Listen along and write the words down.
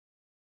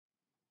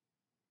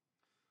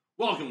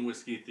Welcome,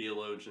 Whiskey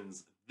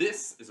Theologians.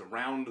 This is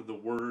Around the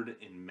Word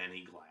in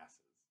Many Glasses.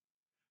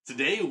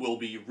 Today we'll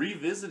be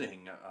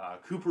revisiting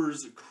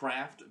Cooper's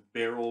Craft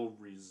Barrel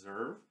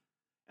Reserve,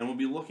 and we'll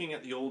be looking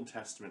at the Old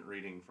Testament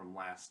reading from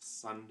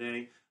last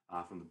Sunday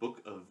from the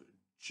book of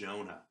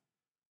Jonah.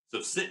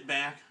 So sit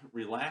back,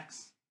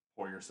 relax,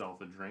 pour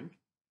yourself a drink,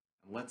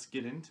 and let's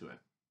get into it.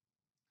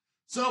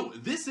 So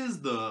this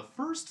is the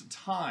first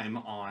time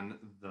on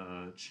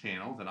the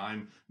channel that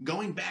I'm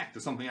going back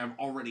to something I've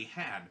already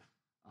had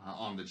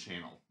on the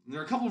channel. And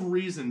there are a couple of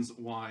reasons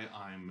why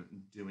I'm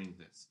doing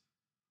this.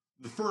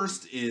 The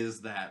first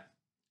is that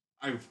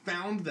I've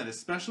found that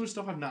especially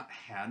stuff I've not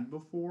had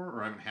before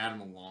or I haven't had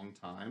in a long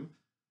time,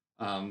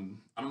 I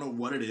don't know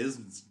what it is.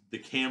 It's the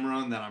camera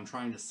and that I'm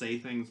trying to say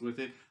things with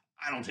it.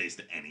 I don't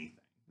taste anything,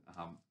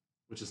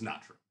 which is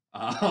not true.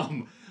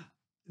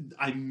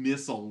 I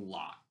miss a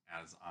lot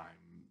as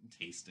I'm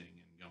tasting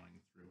and going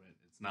through it.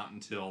 It's not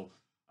until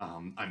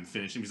I'm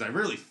finishing, because I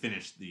rarely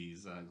finish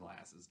these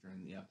glasses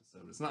during the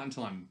episode. It's not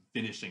until I'm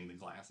finishing the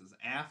glasses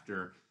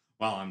after,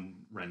 while I'm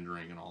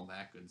rendering and all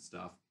that good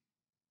stuff,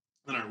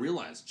 that I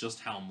realize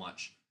just how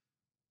much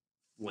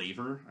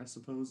flavor, I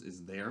suppose,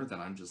 is there that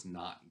I'm just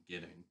not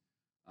getting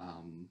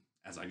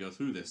as I go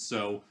through this.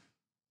 So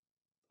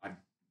I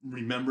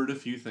remembered a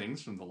few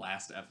things from the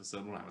last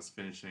episode when I was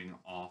finishing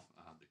off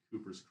the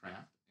Cooper's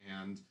Craft,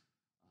 and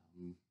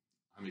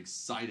I'm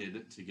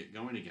excited to get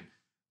going again.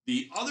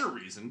 The other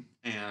reason,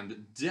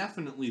 and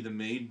definitely the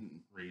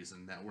main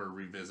reason that we're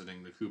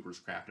revisiting the Cooper's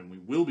Craft, and we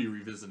will be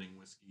revisiting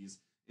whiskeys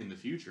in the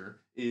future,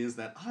 is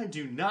that I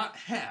do not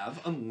have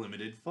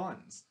unlimited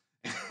funds.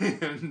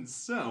 And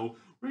so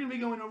we're going to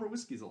be going over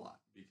whiskeys a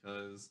lot,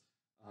 because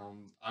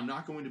I'm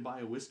not going to buy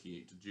a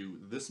whiskey to do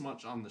this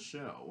much on the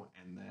show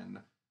and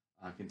then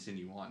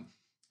continue on.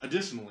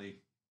 Additionally,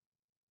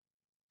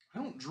 I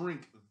don't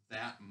drink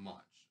that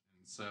much,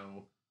 and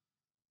so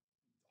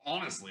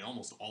honestly,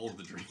 almost all of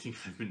the drinking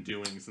I've been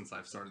doing since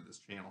I've started this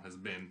channel has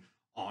been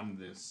on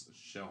this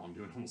show. I'm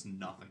doing almost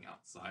nothing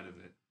outside of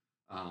it,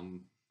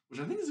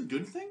 which I think is a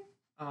good thing.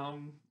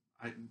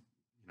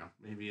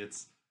 Maybe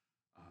it's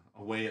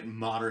a way at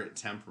moderate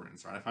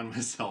temperance, right? I find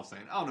myself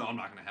saying, "Oh no, I'm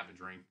not going to have a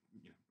drink,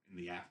 in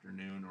the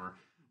afternoon or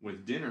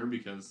with dinner,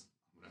 because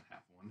I'm going to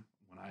have one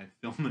when I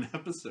film an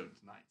episode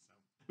tonight." So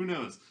who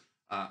knows?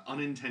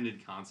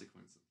 Unintended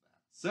consequence of that.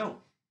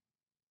 So,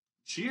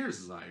 cheers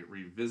as I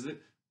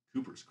revisit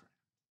Cooper's Craft.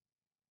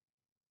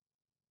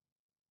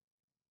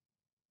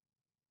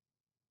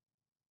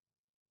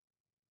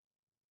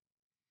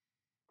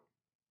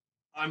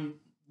 I'm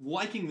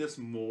liking this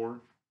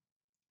more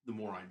the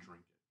more I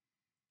drink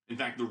it. In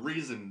fact, the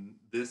reason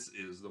this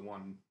is the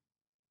one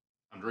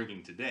I'm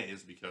drinking today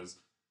is because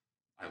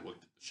I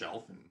looked at the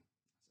shelf and I said,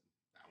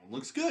 that one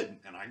looks good,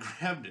 and I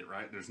grabbed it,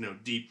 right? There's no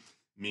deep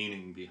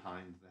meaning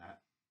behind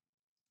that.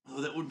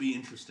 Oh, that would be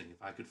interesting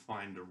if I could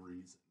find a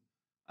reason,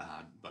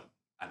 but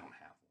I don't have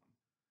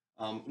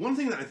one. One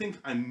thing that I think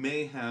I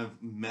may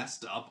have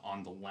messed up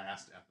on the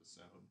last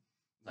episode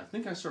is I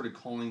think I started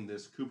calling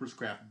this Cooper's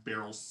Craft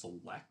Barrel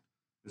Select.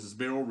 This is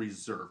Barrel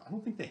Reserve. I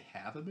don't think they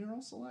have a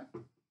Barrel Select.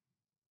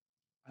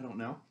 I don't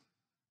know.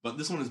 But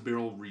this one is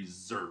Barrel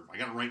Reserve. I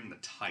got it right in the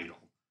title.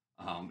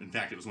 In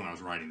fact, it was when I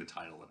was writing the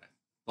title that I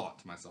thought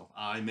to myself,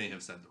 I may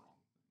have said the wrong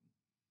thing.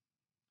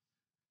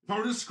 If I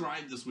were to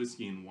describe this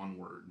whiskey in one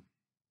word,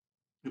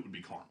 it would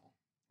be caramel.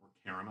 Or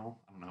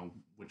caramel. I don't know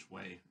which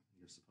way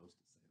you're supposed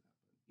to say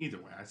that. But either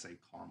way, I say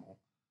caramel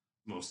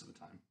most of the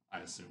time, I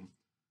assume.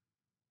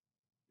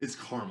 It's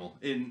caramel.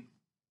 And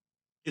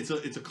it's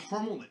a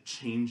caramel that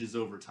changes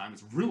over time.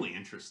 It's really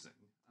interesting.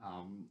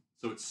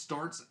 So it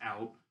starts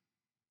out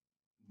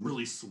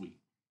really sweet.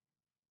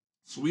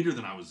 Sweeter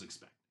than I was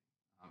expecting.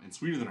 And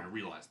sweeter than I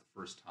realized the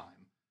first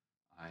time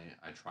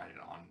I tried it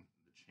on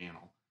the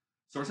channel.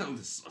 Starts out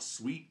with a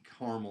sweet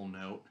caramel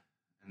note,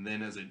 and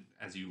then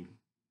as you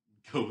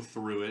go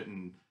through it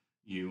and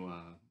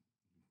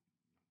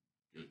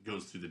it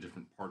goes through the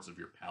different parts of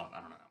your palate.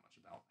 I don't know that much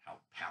about how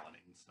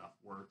palating stuff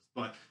works,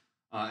 but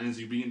and as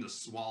you begin to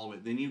swallow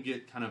it, then you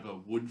get kind of a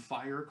wood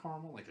fire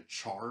caramel, like a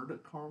charred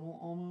caramel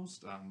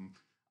almost.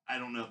 I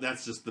don't know.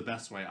 That's just the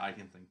best way I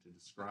can think to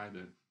describe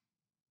it.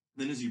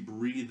 Then as you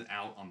breathe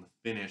out on the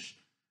finish,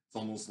 it's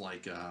almost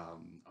like a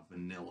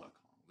vanilla caramel.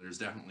 There's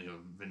definitely a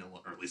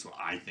vanilla, or at least what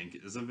I think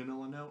is a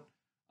vanilla note,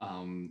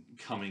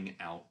 coming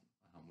out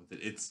with it.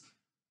 It's,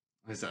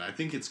 like I said, I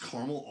think it's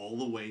caramel all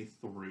the way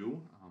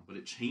through, but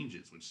it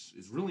changes, which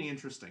is really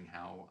interesting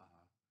how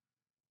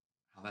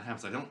that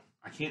happens.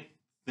 I can't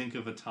think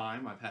of a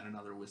time I've had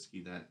another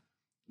whiskey that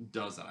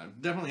does that.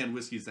 I've definitely had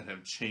whiskeys that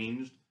have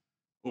changed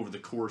over the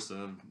course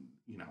of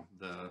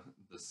the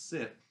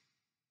sit,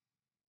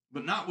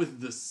 but not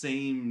with the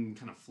same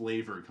kind of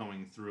flavor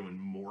going through and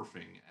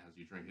morphing as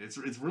you drink it.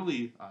 It's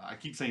really I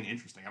keep saying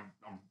interesting. I'm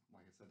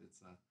like I said,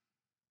 it's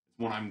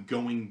one I'm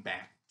going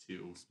back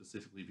to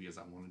specifically because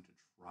I wanted to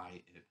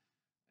try it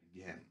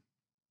again.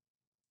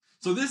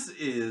 So this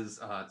is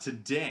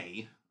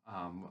today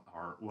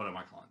our, what am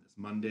I calling this?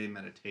 Monday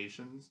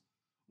Meditations.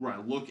 where I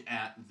look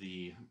at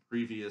the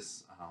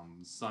previous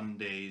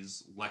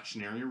Sunday's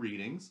lectionary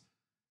readings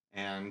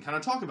and kind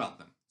of talk about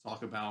them.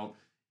 Talk about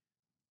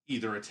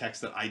either a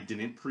text that I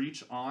didn't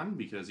preach on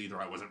because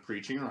either I wasn't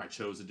preaching or I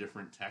chose a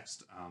different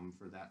text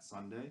for that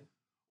Sunday,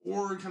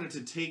 or kind of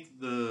to take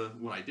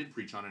what I did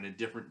preach on in a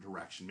different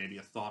direction, maybe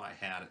a thought I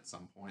had at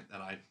some point that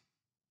I,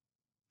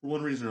 for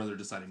one reason or other,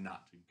 decided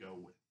not to go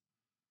with.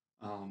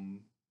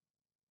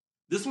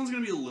 This one's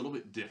going to be a little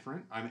bit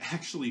different. I'm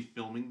actually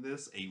filming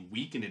this a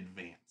week in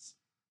advance.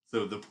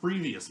 So the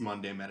previous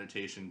Monday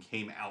meditation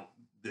came out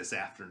this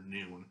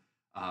afternoon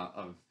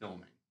of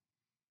filming.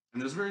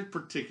 And there's a very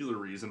particular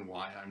reason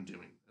why I'm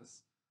doing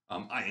this.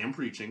 I am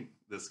preaching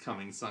this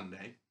coming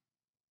Sunday,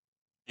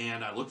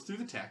 and I looked through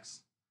the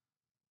text,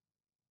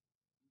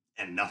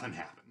 and nothing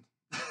happened.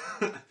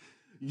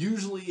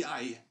 Usually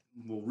I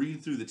will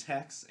read through the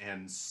text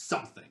and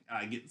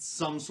I get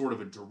some sort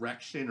of a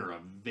direction or a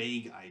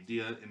vague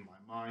idea in my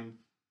mind.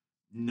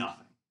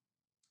 Nothing.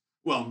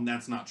 Well,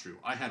 that's not true.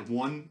 I had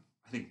one,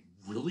 I think,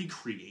 really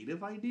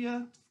creative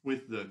idea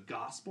with the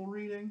gospel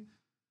reading.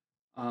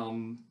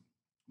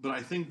 But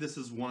I think this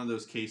is one of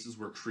those cases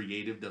where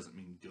creative doesn't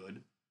mean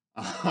good.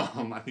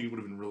 I think it would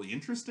have been really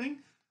interesting.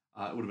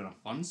 It would have been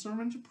a fun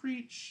sermon to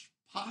preach,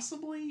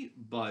 possibly,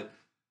 but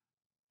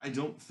I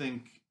don't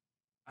think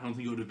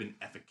it would have been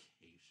efficacious,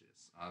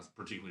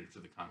 particularly to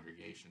the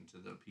congregation, to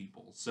the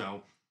people.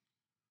 So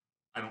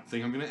I don't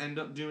think I'm going to end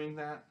up doing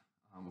that.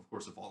 Of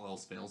course, if all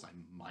else fails, I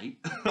might.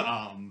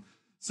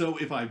 So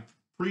if I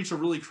preach a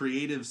really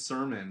creative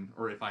sermon,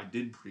 or if I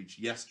did preach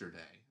yesterday,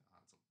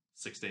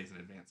 6 days in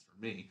advance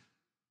for me,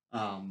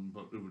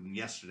 but it would have been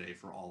yesterday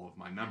for all of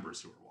my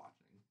members who are watching.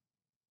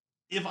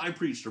 If I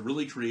preached a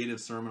really creative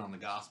sermon on the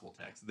gospel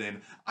text,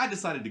 then I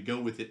decided to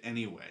go with it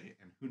anyway,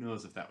 and who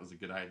knows if that was a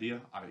good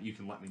idea. You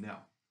can let me know.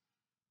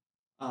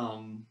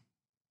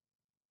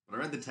 But I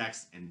read the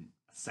text and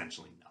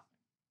essentially nothing.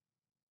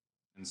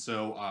 And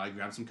so I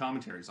grabbed some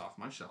commentaries off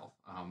my shelf.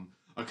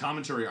 A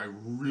commentary I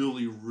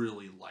really,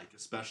 really like,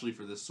 especially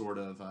for this sort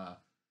of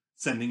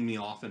sending me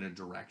off in a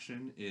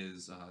direction,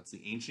 is it's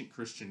the Ancient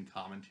Christian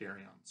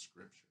Commentary on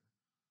Scripture.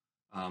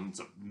 It's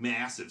a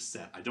massive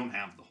set. I don't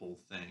have the whole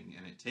thing,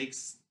 and it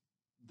takes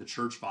the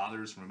church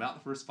fathers from about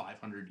the first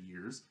 500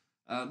 years,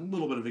 a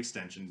little bit of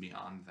extension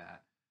beyond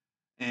that,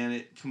 and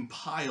it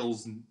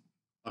compiles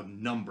a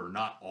number,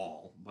 not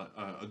all, but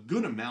a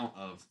good amount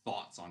of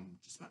thoughts on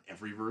just about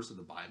every verse of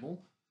the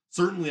Bible.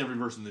 Certainly every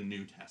verse in the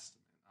New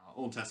Testament.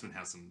 Old Testament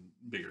has some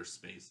bigger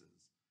spaces.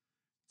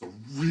 It's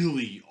a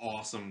really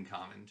awesome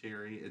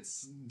commentary.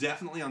 It's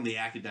definitely on the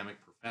academic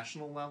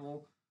professional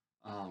level.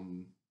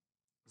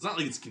 It's not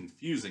like it's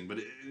confusing, but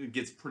it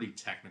gets pretty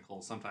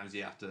technical. Sometimes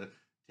you have to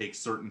take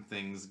certain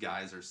things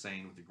guys are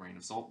saying with a grain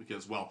of salt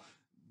because, well,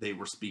 they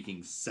were speaking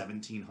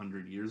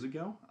 1700 years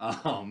ago.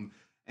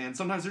 And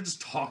sometimes they're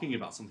just talking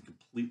about something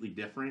completely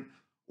different,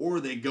 or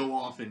they go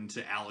off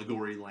into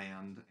allegory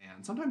land,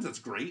 and sometimes that's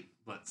great,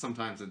 but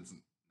sometimes it's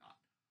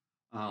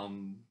not.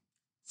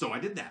 So I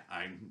did that.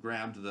 I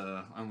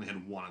only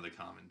had one of the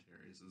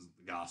commentaries, is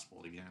the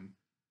gospel again.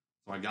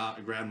 So I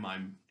grabbed my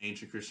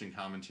Ancient Christian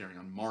Commentary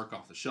on Mark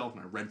off the shelf,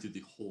 and I read through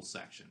the whole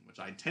section, which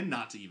I tend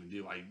not to even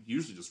do. I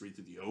usually just read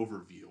through the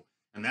overview,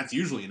 and that's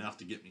usually enough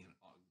to get me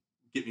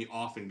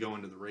off and go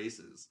into the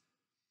races.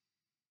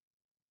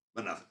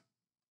 But nothing.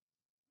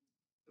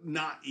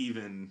 Not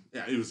even,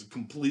 yeah, it was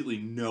completely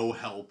no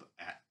help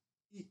at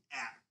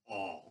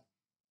all.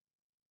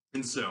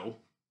 And so,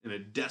 in a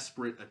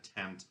desperate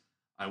attempt,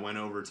 I went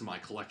over to my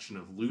collection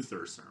of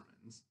Luther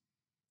sermons,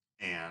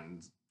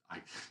 and I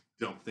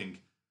don't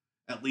think,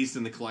 at least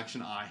in the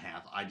collection I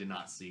have, I did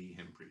not see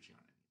him preaching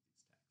on any of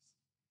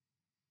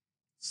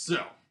these texts.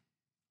 So,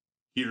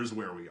 here's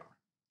where we are.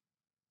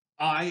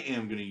 I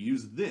am going to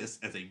use this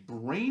as a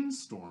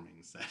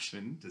brainstorming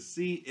session to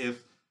see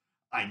if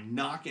I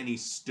knock any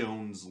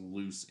stones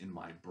loose in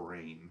my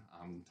brain.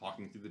 I'm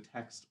talking through the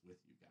text with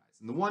you guys.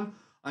 And the one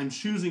I'm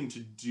choosing to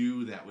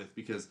do that with,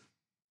 because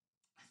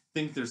I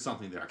think there's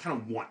something there, I kind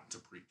of want to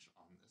preach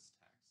on this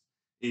text,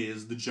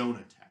 is the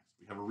Jonah text.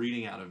 We have a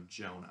reading out of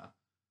Jonah.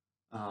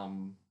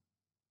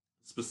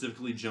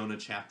 Specifically Jonah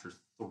chapter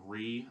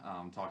 3,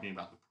 talking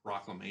about the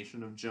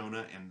proclamation of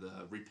Jonah and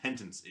the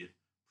repentance it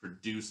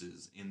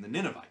produces in the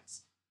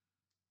Ninevites.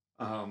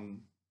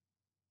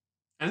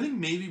 And I think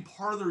maybe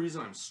part of the reason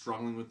I'm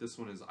struggling with this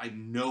one is I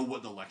know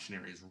what the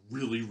lectionary is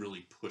really,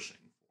 really pushing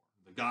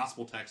for. The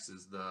gospel text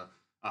is the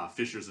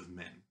fishers of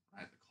men,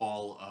 right? The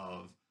call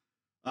of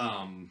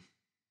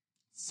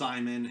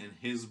Simon and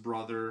his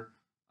brother,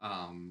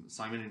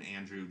 Simon and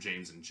Andrew,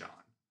 James and John.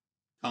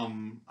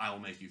 Come, I will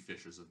make you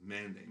fishers of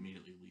men. They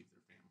immediately leave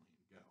their family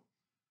and go.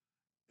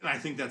 And I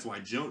think that's why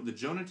the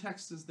Jonah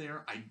text is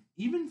there. I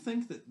even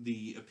think that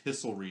the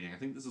epistle reading, I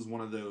think this is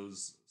one of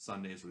those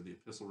Sundays where the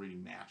epistle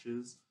reading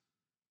matches.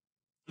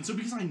 And so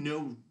because I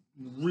know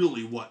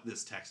really what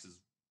this text is,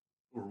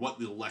 or what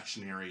the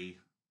lectionary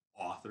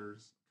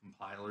authors,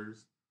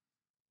 compilers,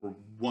 were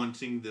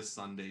wanting this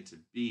Sunday to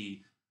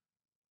be,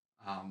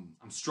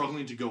 I'm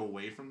struggling to go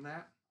away from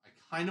that. I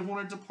kind of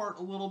want to depart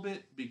a little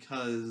bit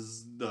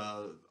because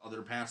the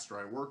other pastor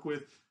I work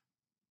with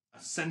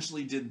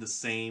essentially did the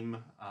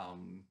same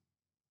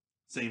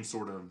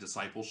sort of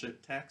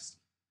discipleship text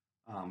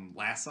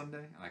last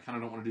Sunday, and I kind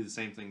of don't want to do the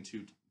same thing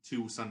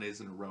two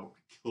Sundays in a row.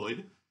 I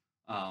could,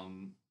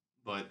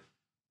 but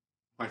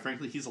quite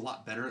frankly, he's a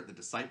lot better at the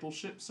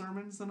discipleship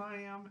sermons than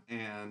I am,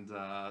 and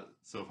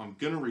so if I'm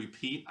gonna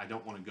repeat, I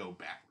don't want to go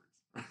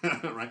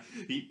backwards. Right?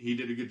 He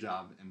did a good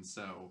job, and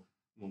so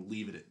we'll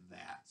leave it at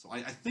that. So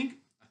I think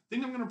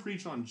I'm gonna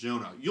preach on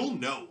Jonah. You'll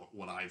know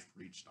what I've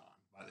preached on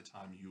by the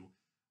time you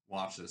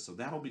watch this, so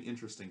that'll be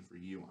interesting for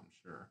you, I'm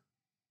sure.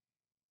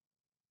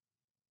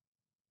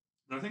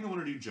 But I think I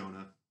want to do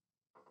Jonah.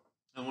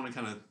 I want to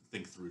kind of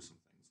think through some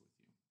things with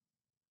you.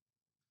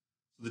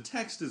 So the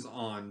text is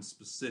on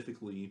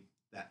specifically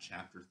that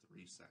chapter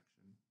 3 section.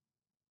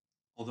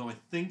 Although I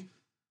think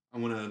I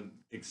want to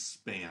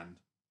expand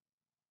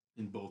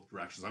in both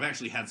directions. I've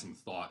actually had some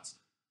thoughts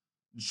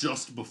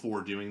just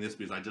before doing this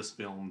because I just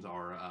filmed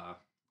our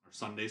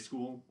Sunday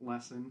school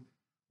lesson,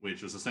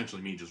 which was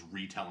essentially me just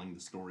retelling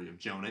the story of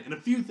Jonah, and a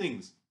few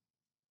things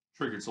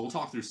triggered. So we'll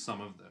talk through some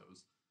of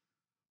those.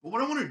 But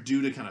what I want to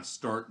do to kind of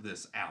start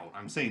this out,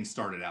 I'm saying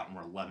start it out and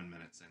we're 11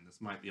 minutes in. This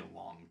might be a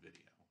long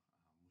video,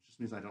 which just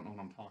means I don't know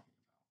what I'm talking about.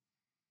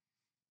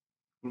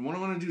 But what I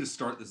want to do to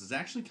start this is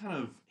actually kind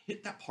of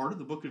hit that part of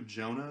the book of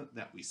Jonah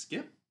that we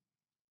skip.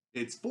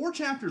 It's 4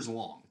 chapters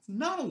long. It's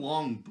not a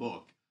long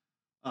book,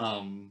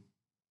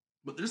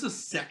 but there's a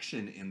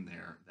section in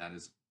there that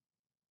is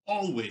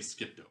always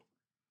skipped over.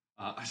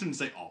 I shouldn't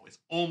say always,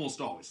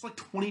 almost always. It's like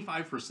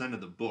 25%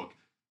 of the book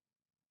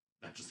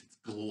that just gets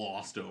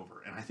glossed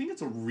over. And I think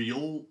it's a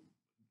real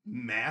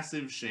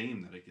massive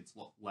shame that it gets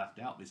left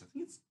out because I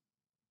think it's,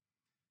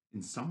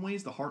 in some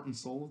ways, the heart and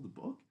soul of the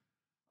book.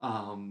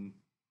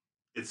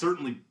 It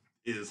certainly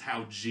is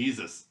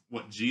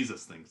what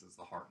Jesus thinks is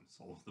the heart and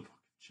soul of the book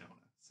of Jonah.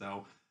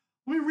 So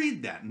let me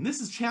read that. And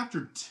this is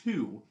chapter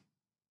 2.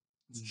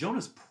 It's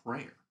Jonah's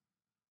prayer.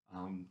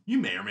 You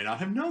may or may not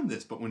have known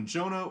this, but when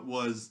Jonah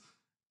was,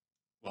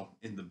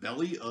 in the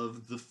belly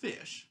of the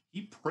fish,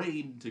 he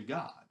prayed to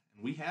God.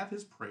 And we have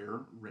his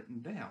prayer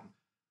written down.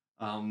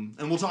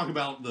 And we'll talk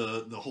about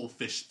the whole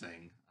fish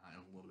thing in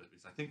a little bit,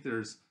 because I think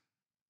there's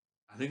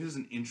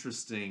an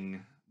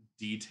interesting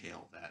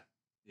detail that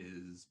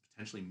is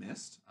potentially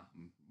missed.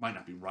 Might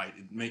not be right.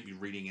 It might be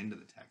reading into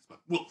the text, but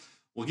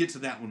we'll get to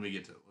that when we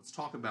get to it. Let's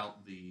talk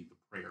about the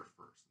prayer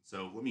first.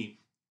 So let me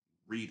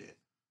read it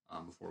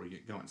before we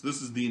get going. So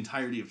this is the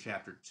entirety of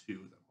chapter 2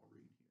 that I'll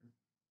read here.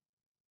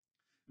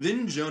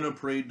 Then Jonah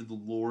prayed to the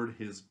Lord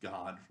his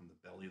God from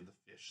the belly of the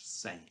fish,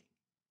 saying,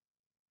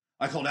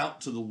 I called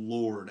out to the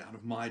Lord out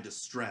of my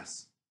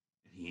distress,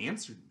 and he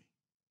answered me.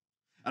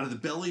 Out of the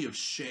belly of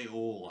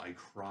Sheol I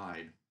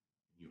cried,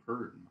 and you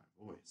heard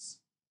my voice.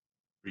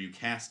 For you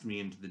cast me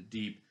into the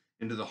deep,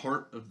 into the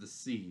heart of the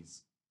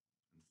seas,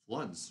 and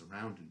floods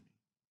surrounded me.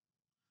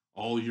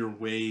 All your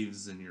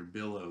waves and your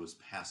billows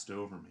passed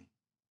over me.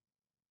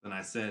 Then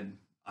I said,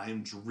 I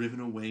am driven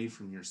away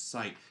from your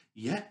sight,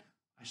 yet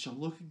I shall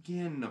look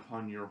again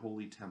upon your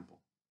holy temple.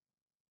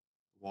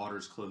 The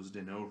waters closed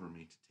in over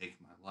me to take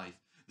my life.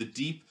 The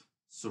deep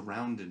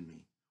surrounded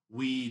me.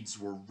 Weeds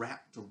were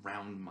wrapped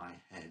around my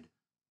head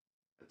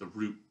at the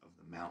root of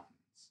the mountains.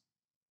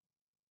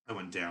 I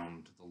went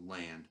down to the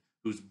land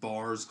whose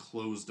bars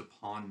closed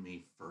upon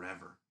me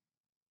forever.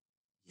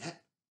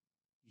 Yet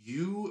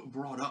you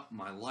brought up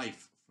my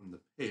life from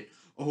the pit,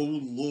 O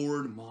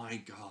Lord my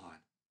God.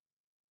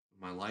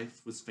 When my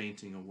life was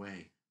fainting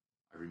away,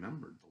 I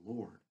remembered the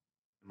Lord,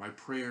 and my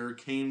prayer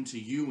came to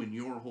you in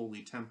your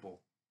holy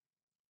temple.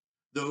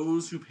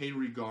 Those who pay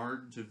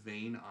regard to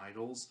vain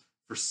idols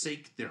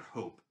forsake their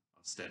hope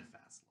of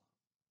steadfast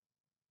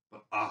love.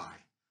 But I,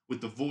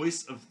 with the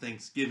voice of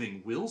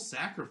thanksgiving, will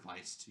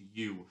sacrifice to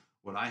you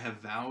what I have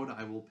vowed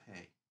I will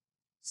pay.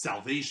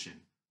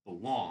 Salvation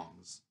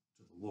belongs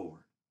to the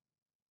Lord.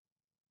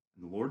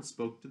 And the Lord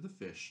spoke to the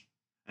fish,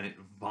 and it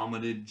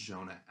vomited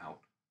Jonah out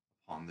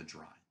upon the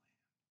dry land.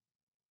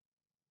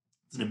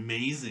 It's an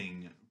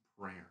amazing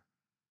prayer.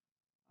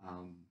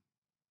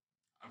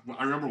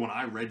 I remember when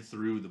I read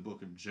through the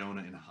book of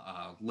Jonah in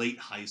late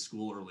high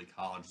school, early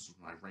college, this is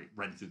when I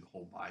read through the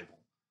whole Bible,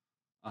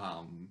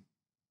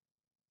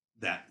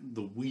 that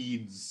the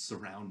weeds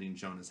surrounding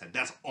Jonah's head,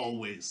 that's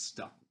always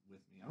stuck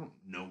with me. I don't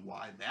know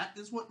why that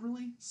is what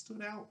really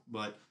stood out,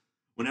 but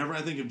whenever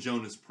I think of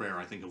Jonah's prayer,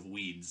 I think of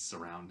weeds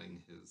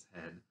surrounding his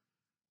head.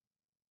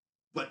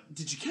 But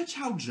did you catch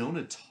how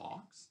Jonah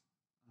talks?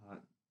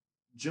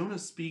 Jonah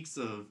speaks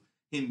of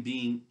him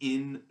being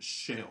in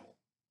Sheol,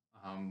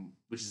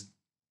 which is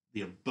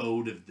the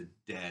abode of the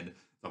dead.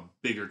 It's a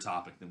bigger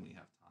topic than we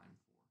have time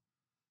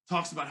for.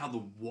 Talks about how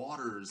the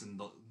waters and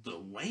the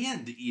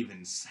land even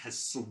has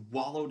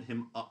swallowed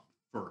him up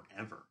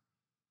forever.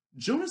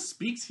 Jonah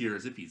speaks here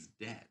as if he's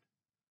dead.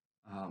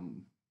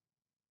 Who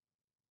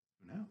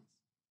knows?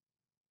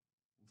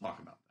 We'll talk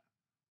about that.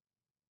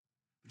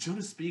 But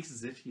Jonah speaks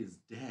as if he is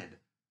dead,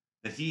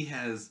 that he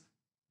has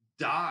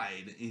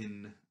died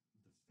in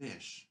the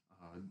fish,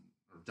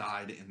 or or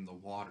died in the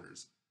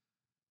waters.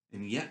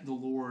 And yet the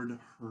Lord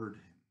heard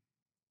him.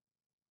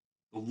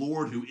 The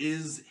Lord, who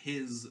is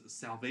his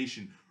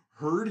salvation,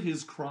 heard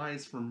his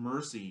cries for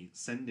mercy,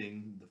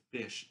 sending the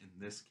fish, in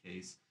this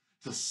case,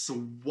 to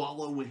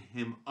swallow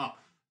him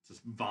up, to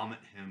vomit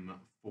him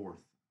forth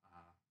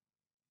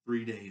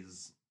 3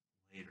 days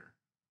later.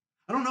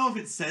 I don't know if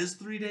it says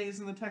 3 days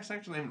in the text.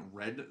 Actually, I haven't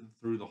read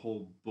through the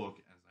whole book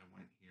as I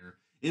went here.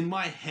 In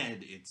my head,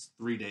 it's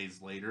 3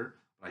 days later,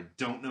 but I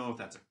don't know if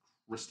that's a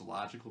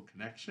Christological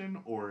connection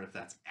or if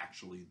that's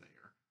actually there.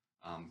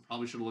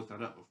 Probably should have looked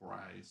that up before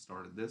I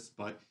started this,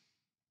 but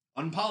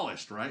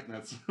unpolished, right?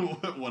 That's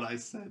what I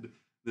said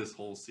this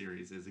whole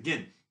series is.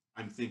 Again,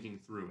 I'm thinking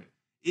through it.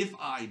 If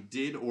I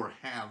did or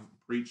have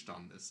preached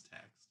on this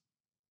text,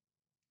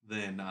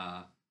 then,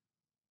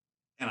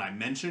 and I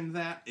mentioned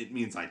that, it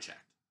means I checked.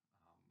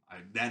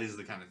 That is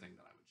the kind of thing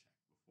that I would check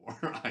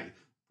before I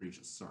preach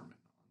a sermon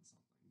on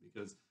something,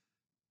 because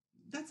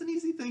that's an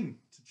easy thing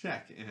to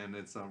check, and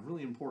it's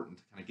really important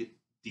to kind of get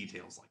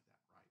details like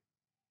that right.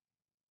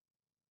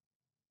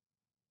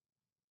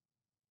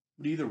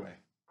 But either way,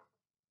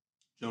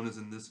 Jonah's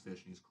in this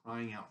fish, and he's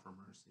crying out for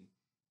mercy.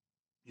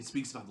 He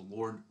speaks about the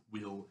Lord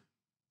will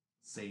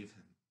save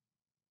him.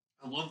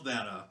 I love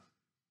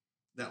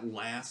that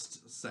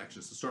last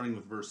section, so starting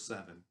with verse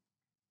 7.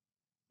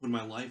 When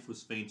my life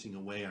was fainting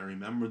away, I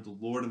remembered the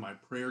Lord, and my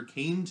prayer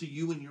came to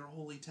you in your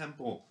holy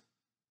temple.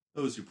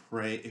 Those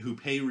who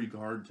pay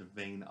regard to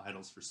vain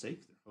idols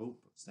forsake their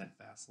hope of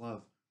steadfast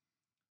love.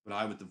 But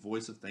I, with the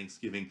voice of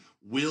thanksgiving,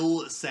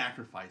 will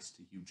sacrifice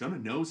to you. Jonah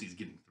knows he's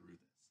getting through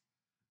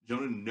this.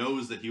 Jonah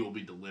knows that he will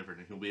be delivered,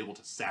 and he'll be able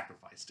to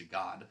sacrifice to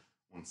God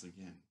once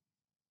again.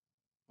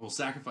 I will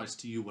sacrifice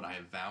to you what I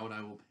have vowed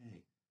I will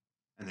pay.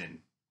 And then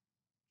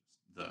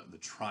the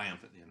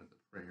triumph at the end of the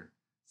prayer.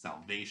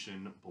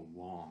 Salvation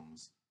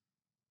belongs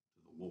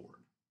to the Lord,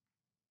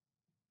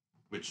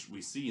 which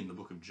we see in the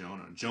book of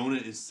Jonah.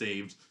 Jonah is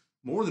saved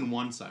more than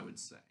once, I would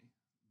say,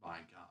 by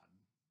God.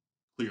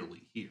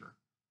 Clearly here.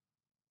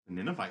 The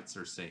Ninevites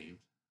are saved.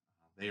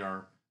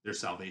 Their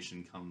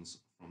salvation comes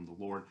from the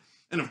Lord.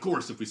 And of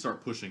course, if we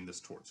start pushing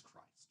this towards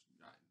Christ,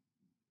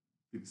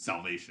 the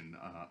salvation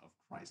of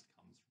Christ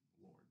comes from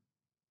the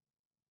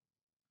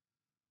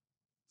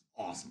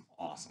Lord. Awesome,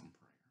 awesome prayer.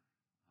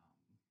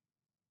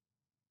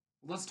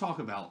 Let's talk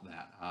about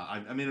that.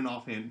 I made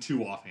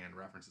two offhand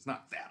references,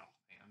 not that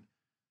offhand,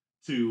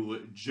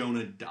 to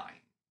Jonah dying.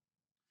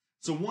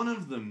 So one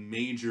of the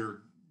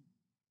major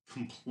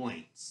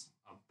complaints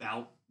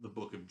about the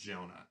book of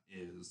Jonah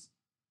is,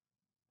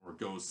 or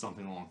goes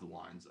something along the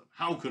lines of,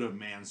 how could a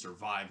man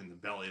survive in the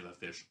belly of a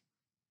fish,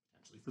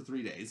 potentially for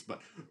 3 days,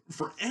 but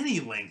for any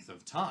length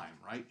of time,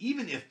 right?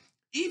 Even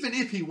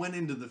if he went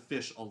into the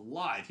fish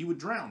alive, he would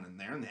drown in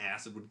there and the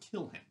acid would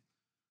kill him.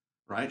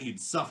 Right? He'd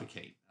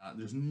suffocate.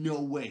 There's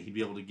no way he'd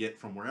be able to get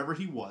from wherever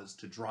he was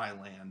to dry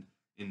land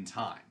in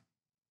time.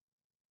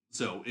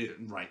 So,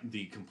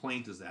 the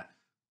complaint is that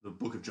the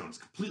book of Jonah is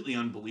completely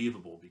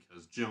unbelievable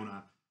because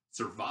Jonah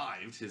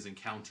survived his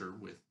encounter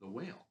with the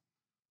whale.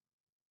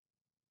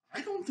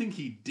 I don't think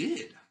he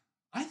did.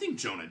 I think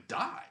Jonah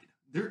died.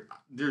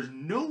 There's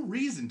no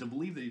reason to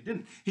believe that he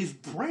didn't. His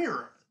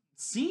prayer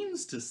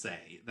seems to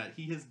say that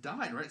he has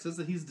died, right? It says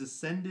that he's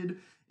descended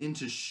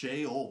into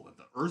Sheol, that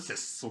the earth has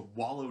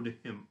swallowed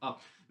him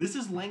up. This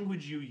is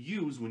language you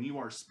use when you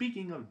are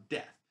speaking of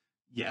death.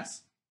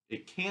 Yes,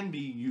 it can be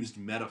used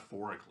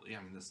metaphorically.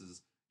 I mean, this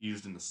is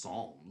used in the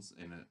Psalms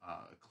in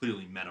a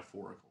clearly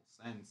metaphorical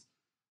sense.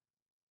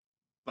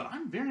 But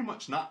I'm very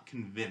much not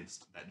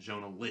convinced that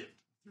Jonah lived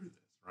through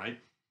this, right?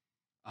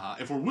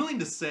 If we're willing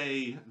to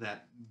say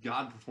that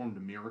God performed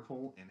a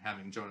miracle in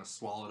having Jonah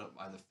swallowed up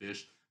by the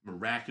fish,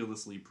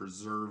 miraculously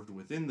preserved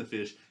within the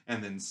fish,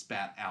 and then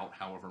spat out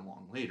however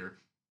long later,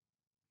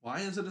 why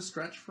is it a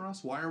stretch for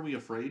us? Why are we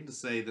afraid to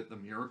say that the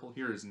miracle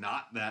here is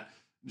not that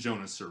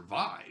Jonah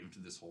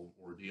survived this whole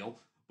ordeal,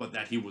 but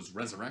that he was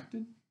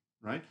resurrected,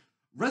 right?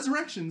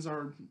 Resurrections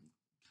are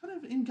kind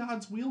of in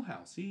God's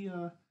wheelhouse.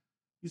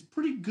 He's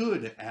pretty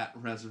good at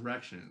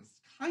resurrection. It's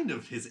kind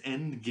of his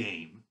end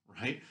game,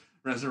 right?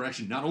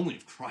 Resurrection, not only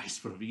of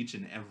Christ, but of each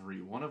and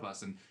every one of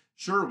us. And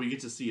sure, we get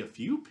to see a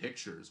few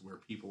pictures where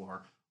people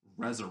are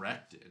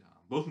resurrected,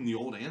 both in the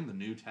Old and the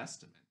New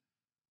Testament.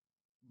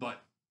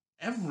 But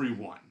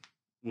everyone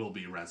will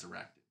be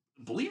resurrected,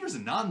 believers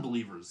and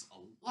non-believers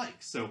alike.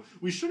 So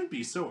we shouldn't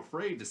be so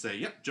afraid to say,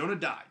 yep, Jonah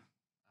died.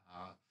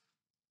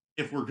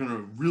 If we're going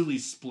to really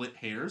split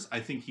hairs, I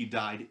think he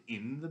died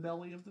in the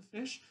belly of the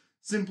fish,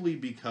 simply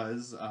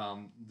because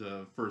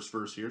the first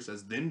verse here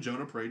says, then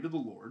Jonah prayed to the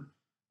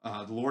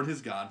Lord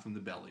his God from the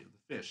belly of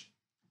the fish.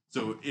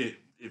 So if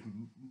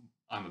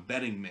I'm a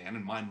betting man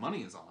and my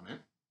money is on it,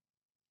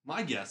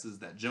 my guess is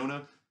that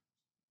Jonah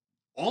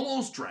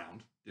almost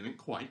drowned, didn't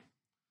quite,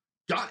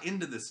 got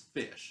into this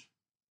fish,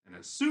 and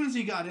as soon as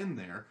he got in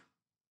there,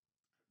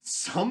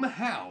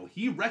 somehow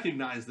he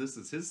recognized this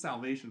as his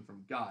salvation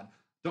from God.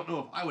 Don't know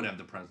if I would have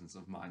the presence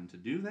of mind to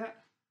do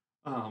that.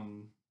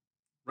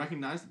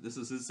 Recognized that this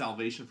is his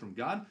salvation from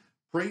God,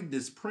 prayed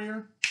this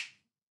prayer,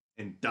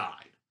 and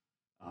died.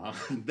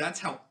 That's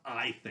how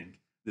I think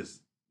this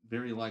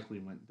very likely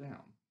went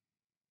down.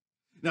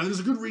 Now, there's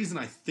a good reason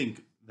I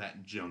think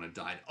that Jonah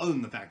died, other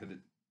than the fact that it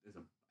is,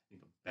 I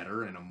think, a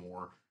better and a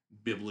more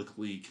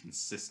biblically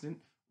consistent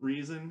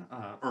reason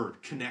or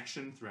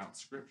connection throughout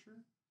Scripture.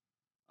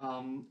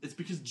 It's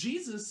because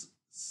Jesus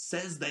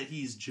says that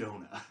he's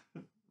Jonah,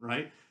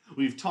 right?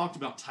 We've talked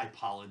about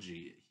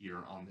typology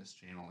here on this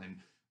channel, and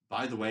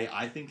by the way,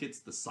 I think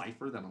it's the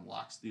cipher that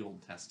unlocks the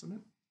Old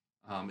Testament.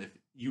 If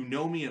you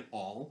know me at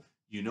all,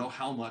 you know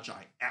how much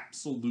I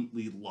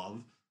absolutely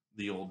love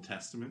the Old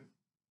Testament.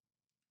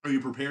 Are you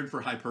prepared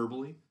for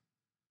hyperbole?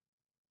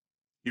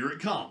 Here it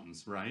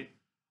comes, right?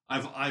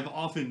 I've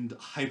often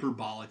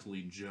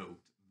hyperbolically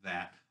joked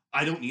that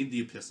I don't need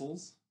the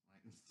epistles,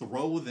 right?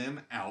 Throw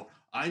them out.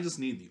 I just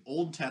need the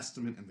Old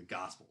Testament and the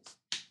Gospels,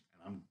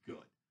 and I'm good.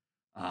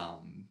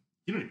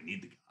 You don't even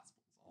need the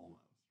Gospels,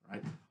 almost,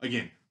 right?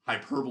 Again,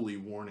 hyperbole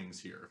warnings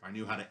here. If I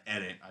knew how to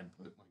edit, I'd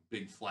put like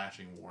big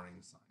flashing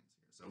warning signs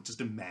here. So just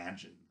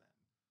imagine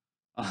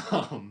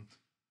them.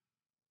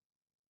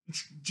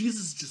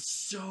 Jesus is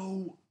just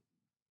so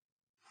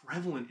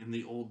prevalent in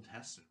the Old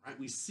Testament, right?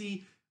 We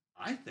see,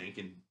 I think,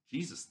 and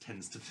Jesus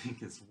tends to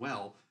think as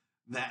well,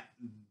 that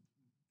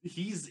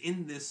he's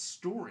in this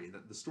story,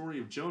 that the story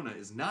of Jonah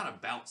is not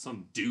about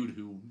some dude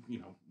who,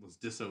 was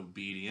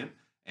disobedient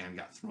and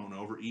got thrown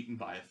over, eaten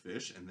by a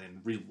fish, and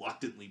then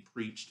reluctantly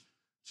preached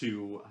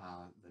to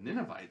the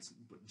Ninevites.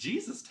 But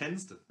Jesus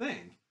tends to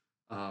think,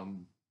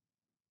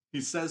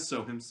 he says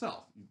so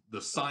himself,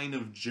 the sign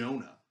of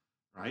Jonah,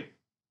 right,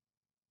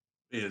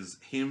 is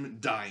him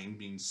dying,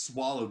 being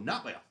swallowed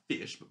not by a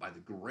fish, but by the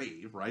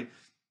grave, right?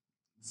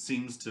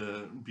 Seems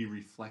to be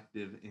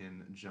reflective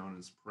in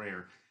Jonah's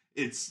prayer.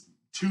 It's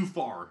too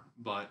far,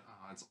 but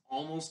it's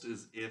almost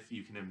as if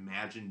you can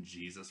imagine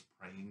Jesus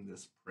praying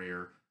this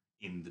prayer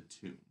in the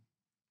tomb.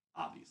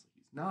 Obviously,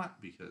 he's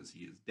not, because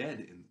he is dead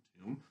in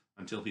the tomb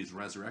until he's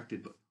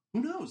resurrected, but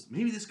who knows?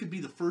 Maybe this could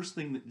be the first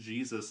thing that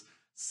Jesus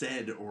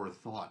said or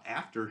thought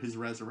after his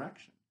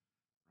resurrection,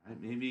 right?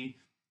 Maybe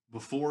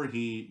before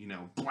he,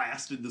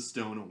 blasted the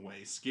stone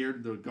away,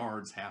 scared the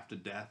guards half to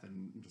death,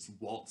 and just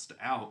waltzed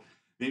out,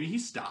 maybe he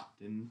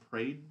stopped and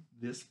prayed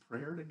this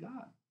prayer to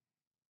God.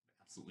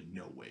 Absolutely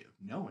no way of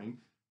knowing,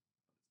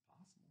 but it's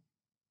possible.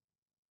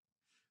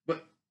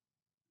 But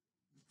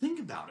think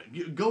about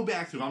it. Go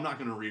back through. I'm not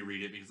going to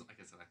reread it because, like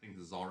I said, I think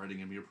this is already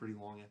going to be a pretty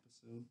long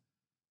episode.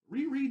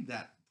 Reread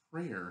that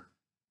prayer,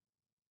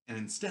 and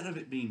instead of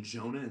it being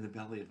Jonah in the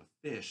belly of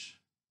a fish,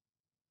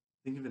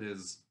 think of it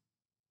as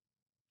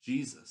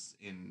Jesus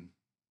in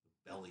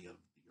the belly of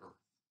the earth,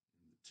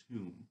 in the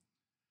tomb.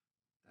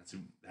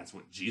 That's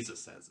what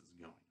Jesus says is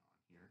going on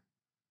here.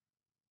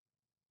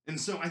 And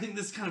so I think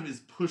this kind of is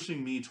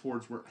pushing me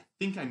towards where I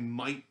think I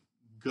might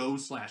go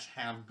 /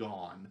 have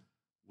gone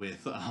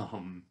with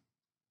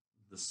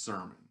the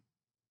sermon.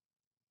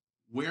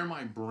 Where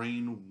my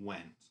brain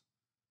went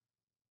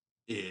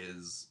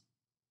is,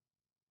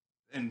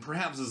 and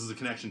perhaps this is a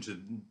connection to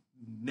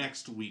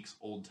next week's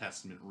Old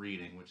Testament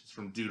reading, which is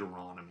from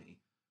Deuteronomy,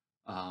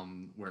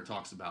 where it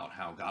talks about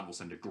how God will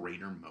send a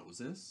greater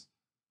Moses.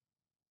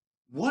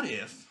 What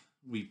if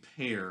we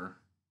pair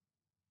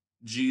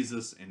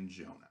Jesus and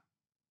Jonah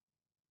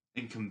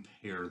and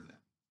compare them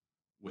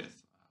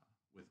with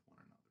one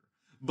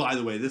another? By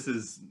the way, this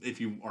is,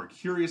 if you are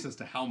curious as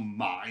to how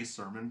my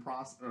sermon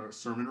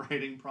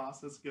writing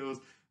process goes,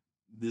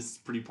 this is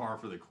pretty par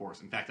for the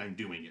course. In fact, I'm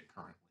doing it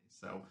currently.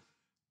 So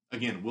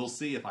again, we'll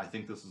see if I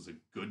think this is a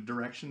good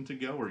direction to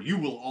go, or you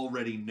will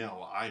already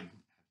know I have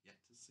yet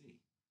to see.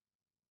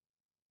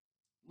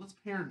 Let's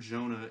pair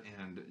Jonah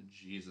and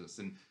Jesus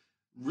and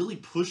really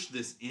push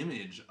this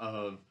image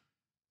of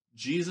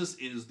Jesus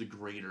is the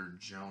greater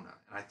Jonah.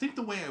 And I think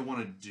the way I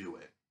want to do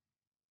it,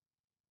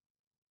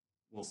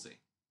 we'll see,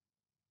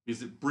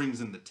 because it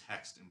brings in the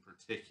text in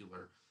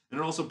particular, and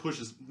it also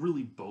pushes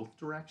really both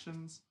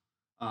directions.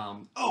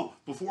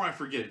 Before I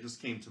forget, it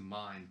just came to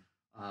mind.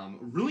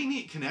 Really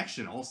neat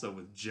connection also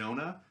with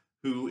Jonah,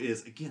 who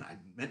is, again, I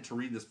meant to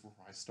read this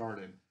before I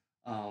started.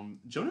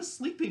 Jonah's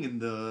sleeping in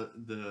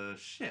the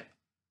ship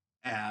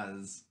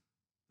as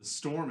the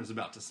storm is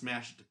about to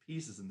smash it to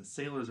pieces, and the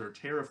sailors are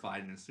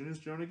terrified, and as soon as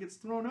Jonah gets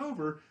thrown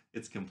over,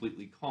 it's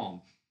completely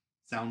calm.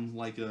 Sounds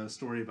like a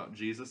story about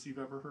Jesus you've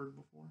ever heard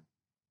before?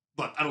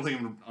 But I don't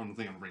think I'm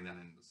gonna bring that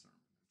into the sermon.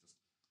 Just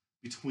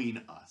between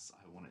us,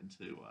 I wanted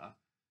to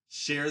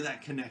share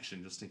that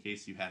connection just in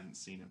case you hadn't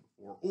seen it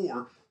before,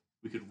 or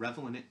we could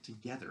revel in it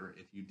together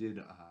if you did.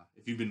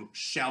 If you've been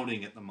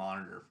shouting at the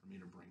monitor for me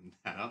to bring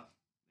that up,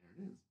 there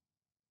it is.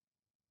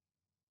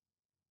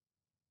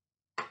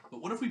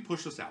 But what if we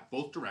push this out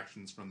both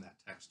directions from that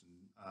text in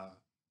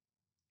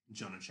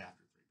Jonah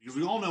chapter 3? Because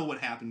we all know what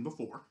happened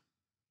before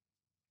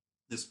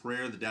this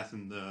prayer, the death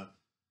in the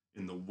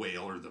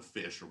whale or the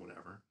fish or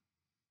whatever.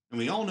 And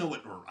we all know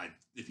what,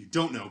 if you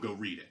don't know, go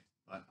read it.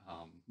 But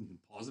you can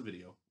pause the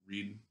video,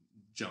 read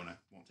Jonah. It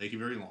won't take you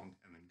very long,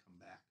 and then come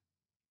back.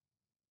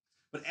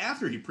 But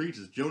after he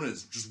preaches, Jonah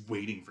is just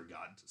waiting for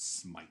God to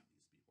smite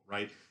these people,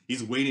 right?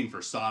 He's waiting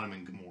for Sodom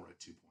and Gomorrah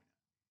 2.0.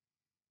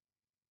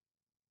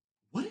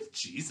 if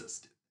Jesus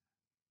did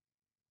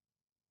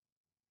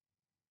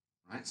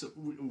that? Right? So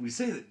we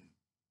say that,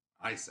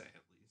 I say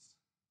at least,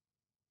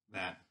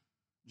 that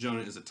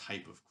Jonah is a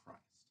type of Christ.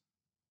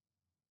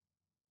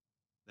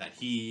 That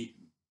he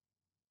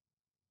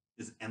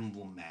is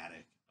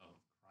emblematic of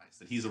Christ.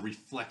 That he's a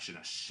reflection,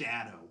 a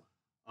shadow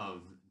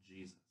of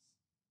Jesus.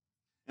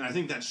 And I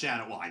think that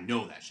shadow, well, I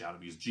know that shadow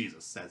because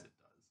Jesus says it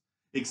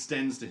does,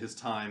 extends to his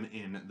time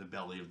in the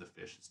belly of the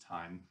fish, his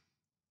time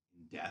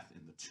in death,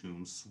 in the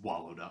tomb,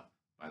 swallowed up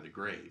by the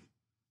grave,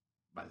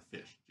 by the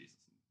fish, Jesus,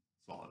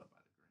 swallowed up by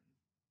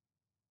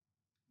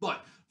the grave.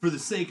 But for the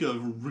sake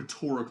of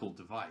rhetorical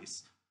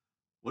device,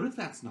 what if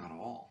that's not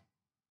all?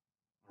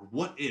 Or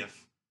what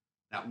if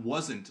that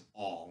wasn't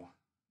all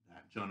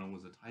that Jonah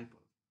was a type of?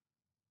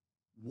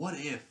 What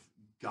if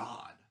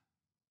God,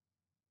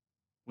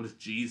 what if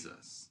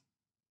Jesus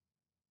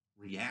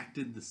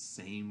reacted the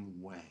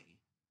same way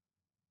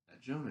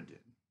that Jonah did?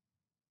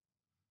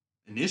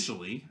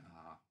 Initially,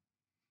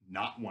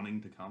 not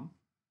wanting to come,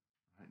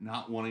 right?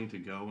 Not wanting to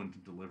go and to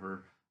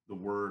deliver the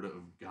word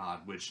of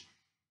God, which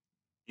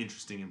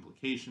interesting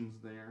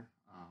implications there.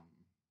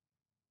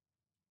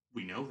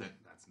 We know that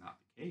that's not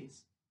the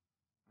case.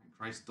 Right?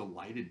 Christ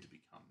delighted to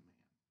become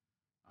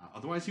man.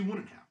 Otherwise, he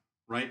wouldn't have,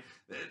 right?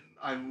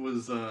 I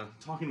was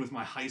talking with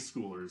my high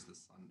schoolers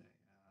this Sunday,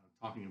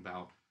 talking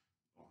about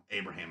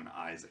Abraham and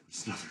Isaac, which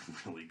is another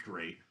really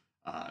great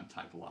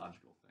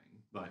typological thing.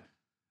 But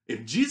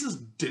if Jesus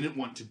didn't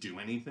want to do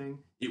anything,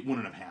 it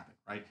wouldn't have happened,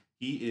 right?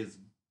 He is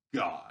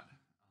God.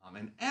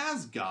 And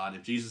as God,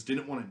 if Jesus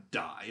didn't want to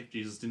die, if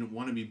Jesus didn't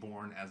want to be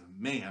born as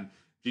a man,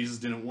 Jesus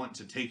didn't want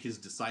to take his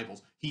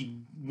disciples,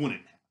 he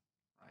wouldn't have,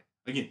 right?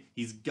 Again,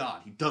 he's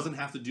God. He doesn't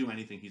have to do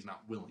anything he's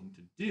not willing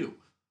to do.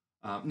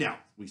 Now,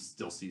 we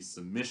still see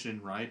submission,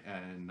 right?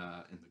 And in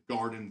the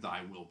garden,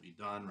 thy will be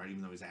done, right?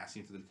 Even though he's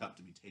asking for the cup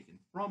to be taken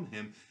from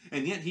him.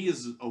 And yet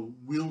he's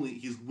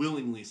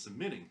willingly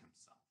submitting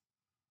himself,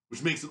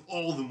 which makes it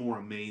all the more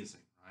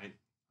amazing, right?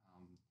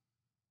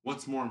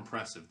 What's more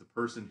impressive, the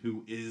person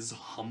who is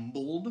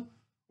humbled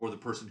or the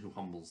person who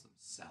humbles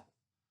themselves?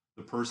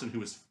 The person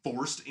who is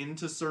forced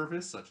into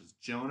service, such as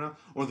Jonah,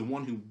 or the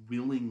one who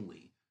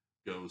willingly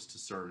goes to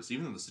service,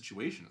 even though the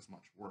situation is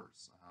much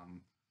worse?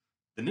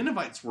 The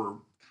Ninevites were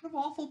kind of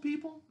awful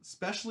people,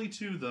 especially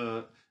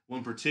to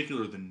in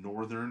particular, the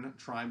northern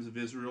tribes of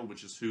Israel,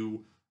 which is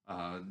who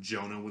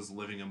Jonah was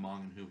living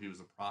among and who he was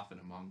a prophet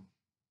among.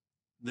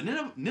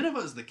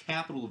 Nineveh is the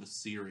capital of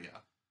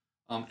Assyria.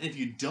 And if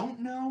you don't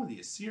know, the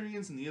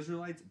Assyrians and the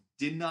Israelites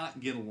did not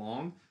get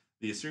along.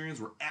 The Assyrians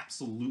were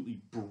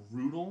absolutely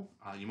brutal.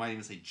 You might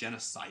even say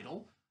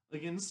genocidal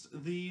against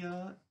the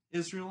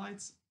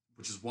Israelites,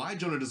 which is why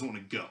Jonah doesn't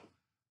want to go,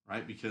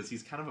 right? Because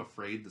he's kind of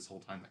afraid this whole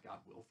time that God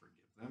will forgive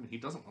them, and he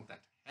doesn't want that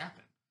to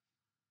happen.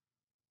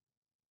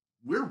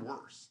 We're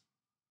worse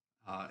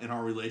in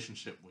our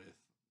relationship with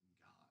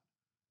God.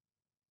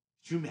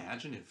 Could you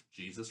imagine if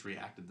Jesus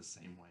reacted the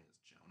same way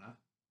as Jonah?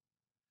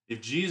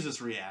 If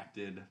Jesus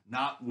reacted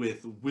not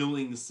with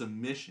willing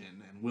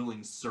submission and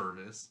willing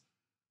service,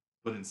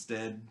 but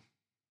instead,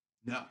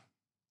 no,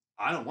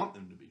 I don't want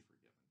them to be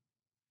forgiven,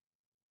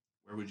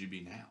 where would you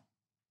be now?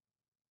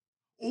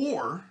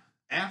 Or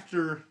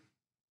after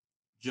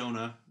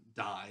Jonah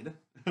died,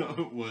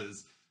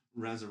 was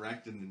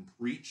resurrected and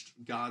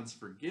preached God's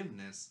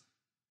forgiveness,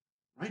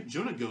 right?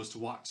 Jonah goes to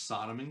watch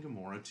Sodom and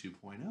Gomorrah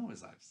 2.0,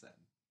 as I've said.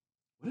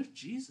 What if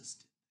Jesus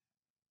did?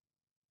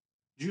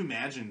 Could you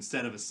imagine,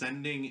 instead of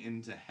ascending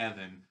into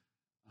heaven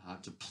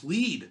to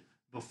plead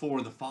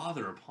before the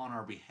Father upon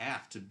our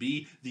behalf, to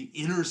be the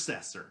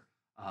intercessor,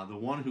 the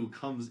one who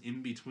comes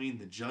in between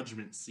the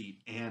judgment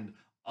seat and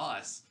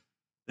us,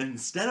 then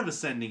instead of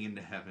ascending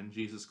into heaven,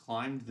 Jesus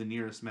climbed the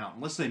nearest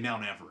mountain. Let's say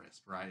Mount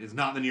Everest, right? It's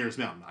not the nearest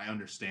mountain. I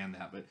understand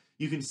that, but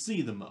you can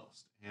see the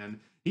most. And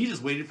he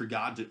just waited for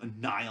God to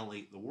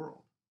annihilate the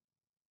world.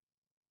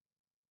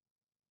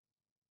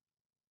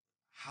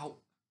 How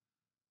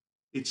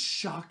it's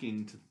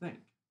shocking to think.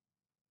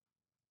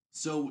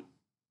 So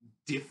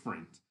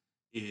different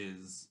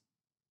is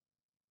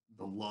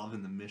the love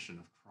and the mission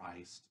of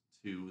Christ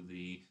to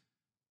the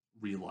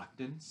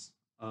reluctance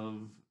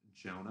of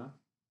Jonah.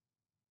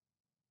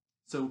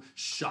 So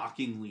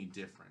shockingly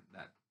different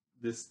that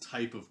this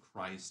type of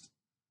Christ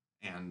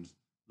and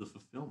the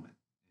fulfillment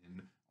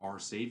in our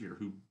Savior,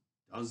 who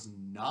does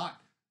not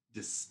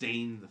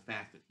disdain the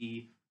fact that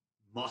he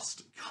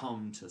must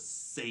come to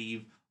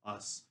save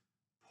us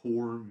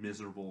poor,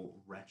 miserable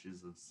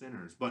wretches of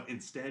sinners, but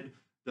instead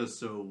does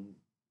so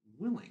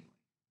willingly,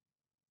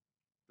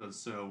 does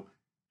so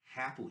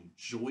happily,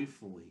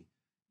 joyfully,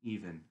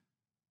 even.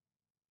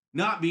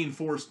 Not being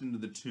forced into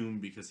the tomb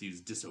because he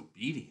was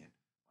disobedient,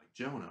 like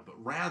Jonah,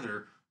 but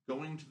rather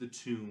going to the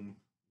tomb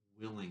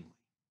willingly.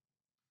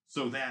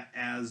 So that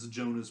as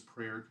Jonah's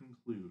prayer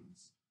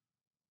concludes,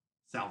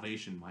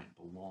 salvation might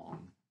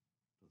belong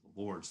to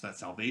the Lord, so that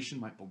salvation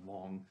might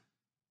belong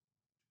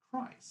to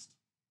Christ.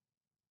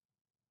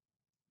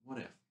 What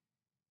if?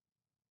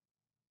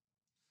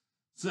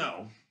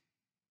 So,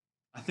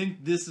 I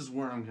think this is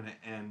where I'm going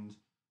to end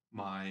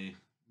my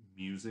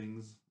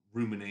musings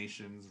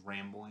ruminations,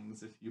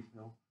 ramblings, if you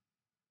will.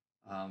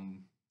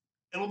 Um,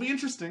 it'll be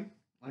interesting.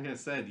 Like I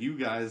said, you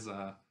guys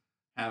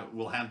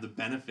will have the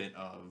benefit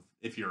of,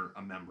 if you're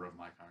a member of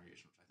my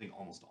congregation, which I think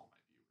almost all my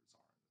viewers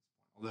are at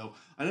this point. Although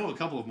I know a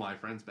couple of my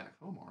friends back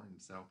home are,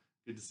 and so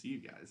good to see you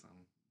guys.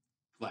 I'm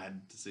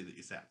glad to see that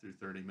you sat through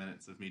 30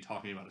 minutes of me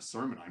talking about a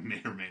sermon I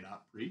may or may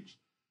not preach.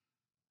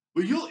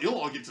 But you'll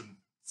all get to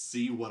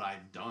see what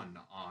I've done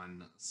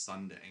on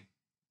Sunday.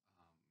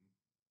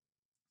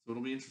 So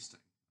it'll be interesting.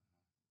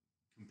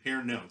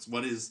 Compare notes.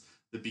 What is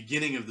the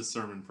beginning of the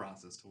sermon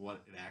process to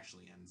what it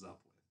actually ends up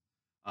with?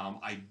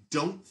 I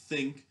don't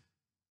think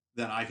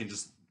that I can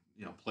just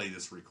play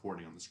this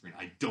recording on the screen.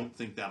 I don't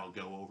think that'll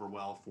go over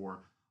well for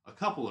a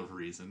couple of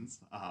reasons.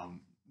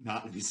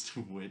 Not least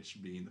of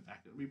which being the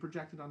fact that it'll be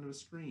projected onto a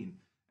screen,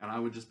 and I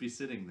would just be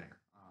sitting there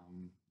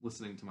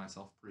listening to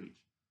myself preach,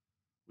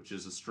 which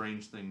is a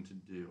strange thing to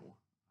do.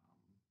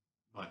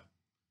 But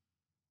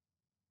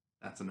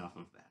that's enough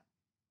of that.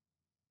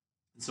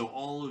 And so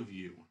all of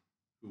you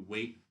who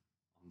wait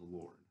on the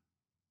Lord,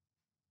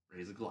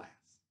 raise a glass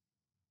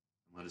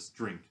and let us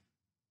drink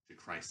to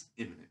Christ's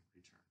imminent